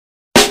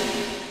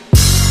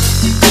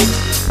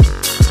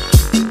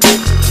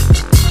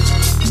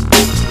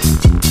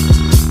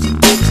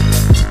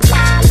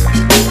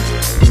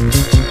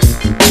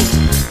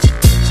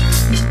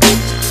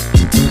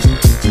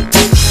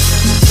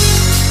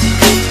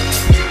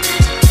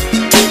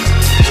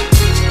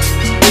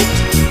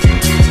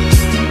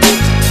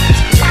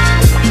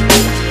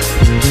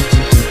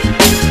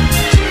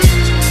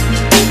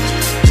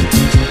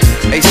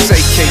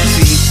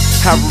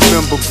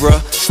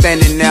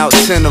out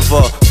 10 of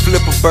her.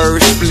 Flip a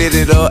bird, split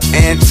it up,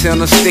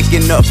 antenna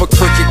sticking up for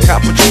crooked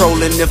cop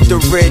patrolling. If the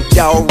red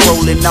dog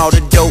rolling all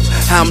the dope,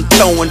 I'm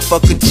throwing,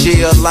 fuck a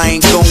jail, I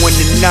ain't going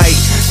tonight.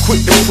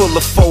 Quick to pull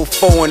a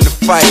 4-4 in the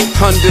fight,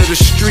 under the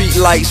street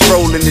lights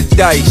rolling the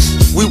dice.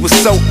 We were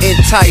so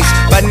enticed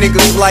by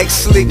niggas like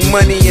Slick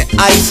Money and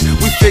Ice.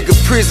 We figured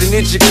prison,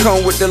 it should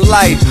come with the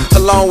life,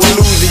 along with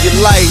losing your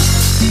life.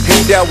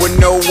 And there was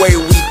no way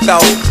we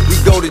thought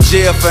we'd go to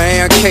jail for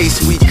in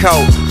case we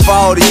caught. For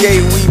all the yay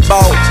we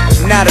bought,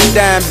 not a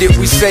dime did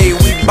we say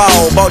we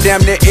bought. Bought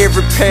damn near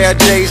every pair of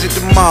J's at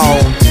the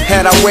mall.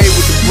 Had our way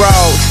with the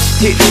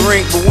bras, hit the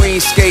rink but we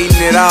ain't skating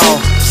at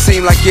all.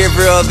 Seemed like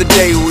every other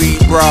day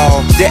we brawl.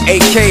 The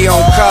AK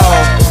on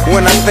call.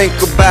 When I think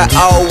about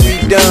all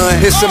we done,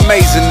 it's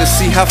amazing to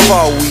see how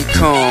far we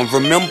come.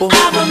 Remember?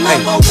 I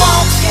remember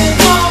walking,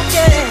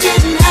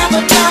 didn't have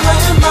a dollar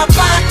in my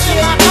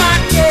pocket.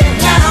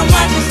 Now I'm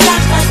watching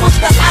stocks like what's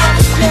the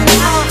option?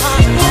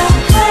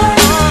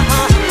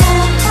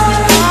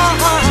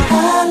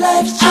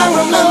 I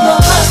remember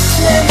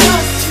hustling,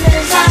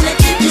 trying to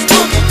get these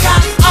crooked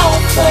cops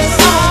off us.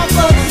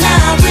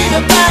 Now I read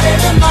about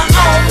it in my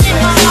office.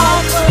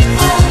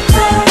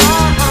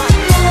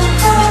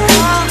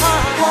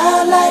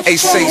 Hey,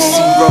 say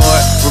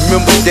C-Rod,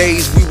 remember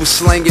days we was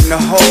slanging the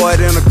hard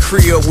in a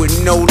crib with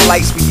no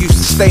lights, we used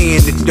to stay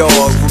in the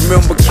dark.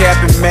 Remember Cap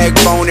and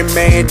Magbone and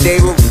man,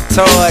 they were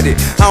retarded.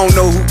 I don't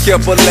know who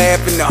kept her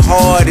laughing the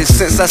hardest,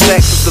 since our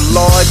sack was the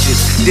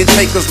largest. Didn't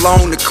take us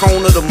long to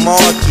corner the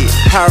market.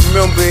 I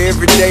remember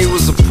every day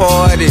was a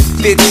party.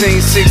 15,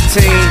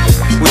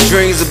 16, with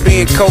dreams of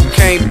being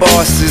cocaine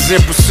bosses.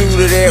 In pursuit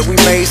of that, we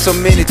made so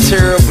many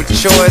terrible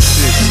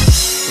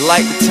choices.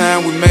 Like the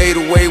time we made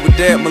away with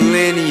that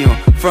millennium.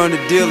 From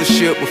the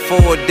dealership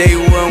before day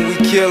one, we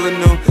killing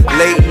them.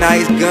 Late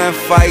nights,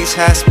 gunfights,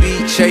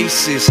 high-speed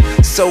chases.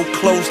 So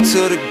close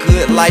to the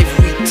good life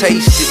we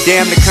tasted.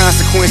 Damn the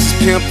consequences,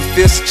 pimp,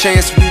 if it's a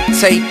chance we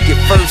take it.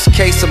 First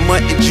case, a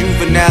month in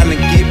juvenile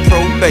and get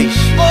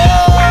probation.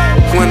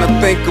 When I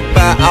think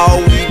about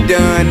all we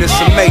done, it's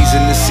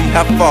amazing to see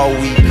how far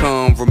we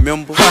come,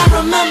 remember? I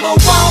remember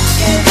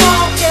walking,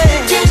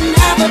 didn't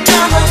have a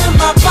dollar in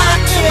my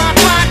pocket.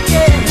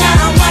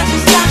 Now I'm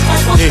watching stocks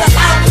like what's the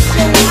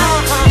option?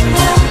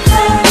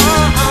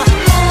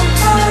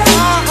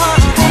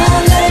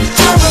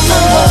 I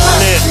remember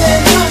hustling,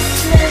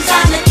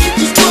 trying to get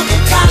these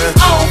crooked cops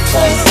off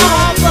us.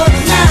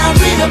 Now I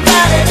read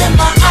about it in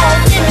my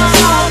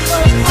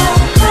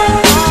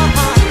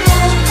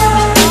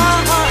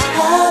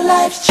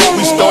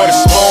We started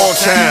small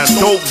time,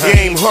 dope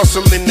game,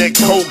 hustling that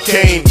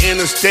cocaine,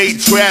 interstate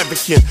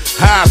trafficking,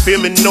 high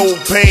feeling no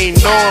pain,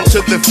 numb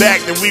to the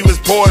fact that we was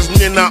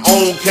poisoning our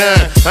own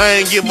kind. I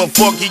ain't give a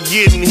fuck, you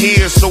getting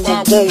here, so I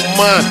won't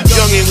mind.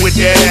 Youngin' with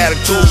that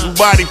attitude,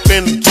 somebody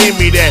finna give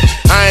me that.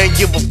 I ain't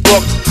give a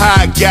fuck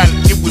how I got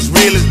it, it was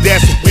real as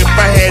that. So if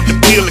I had to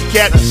peel a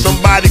cat,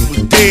 somebody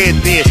was dead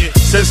then.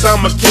 Since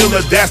I'm a killer,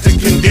 that's the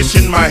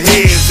condition my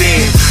head's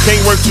in.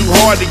 Can't work too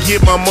hard to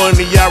get my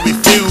money, I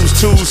refuse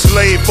to.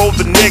 Slave for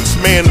the next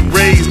man to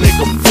raise,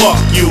 nigga, fuck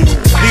you.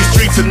 These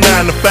streets are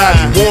 9 to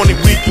 5, you want it,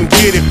 we can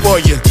get it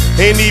for you.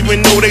 Ain't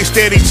even though they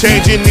steady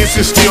changing, this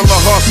is still a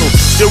hustle.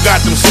 Still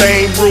got them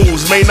same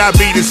rules, may not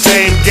be the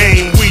same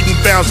game. We done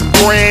found some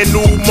brand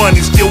new money,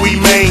 still we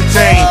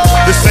maintain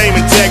the same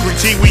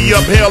integrity we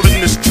upheld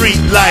in the street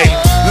life.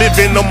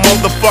 Living a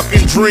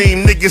motherfucking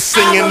dream, niggas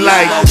singing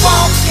like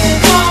walking,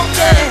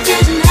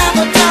 didn't have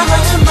a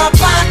dollar in my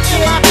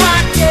pocket.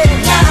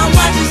 Now I'm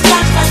watching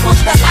stocks like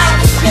what's the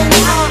option?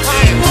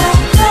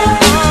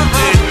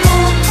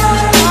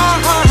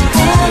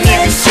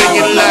 niggas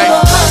singing like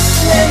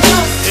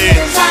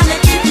trying to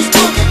get these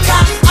crooked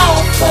cops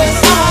off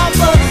us.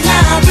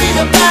 Now I read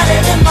about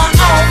it in my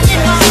office.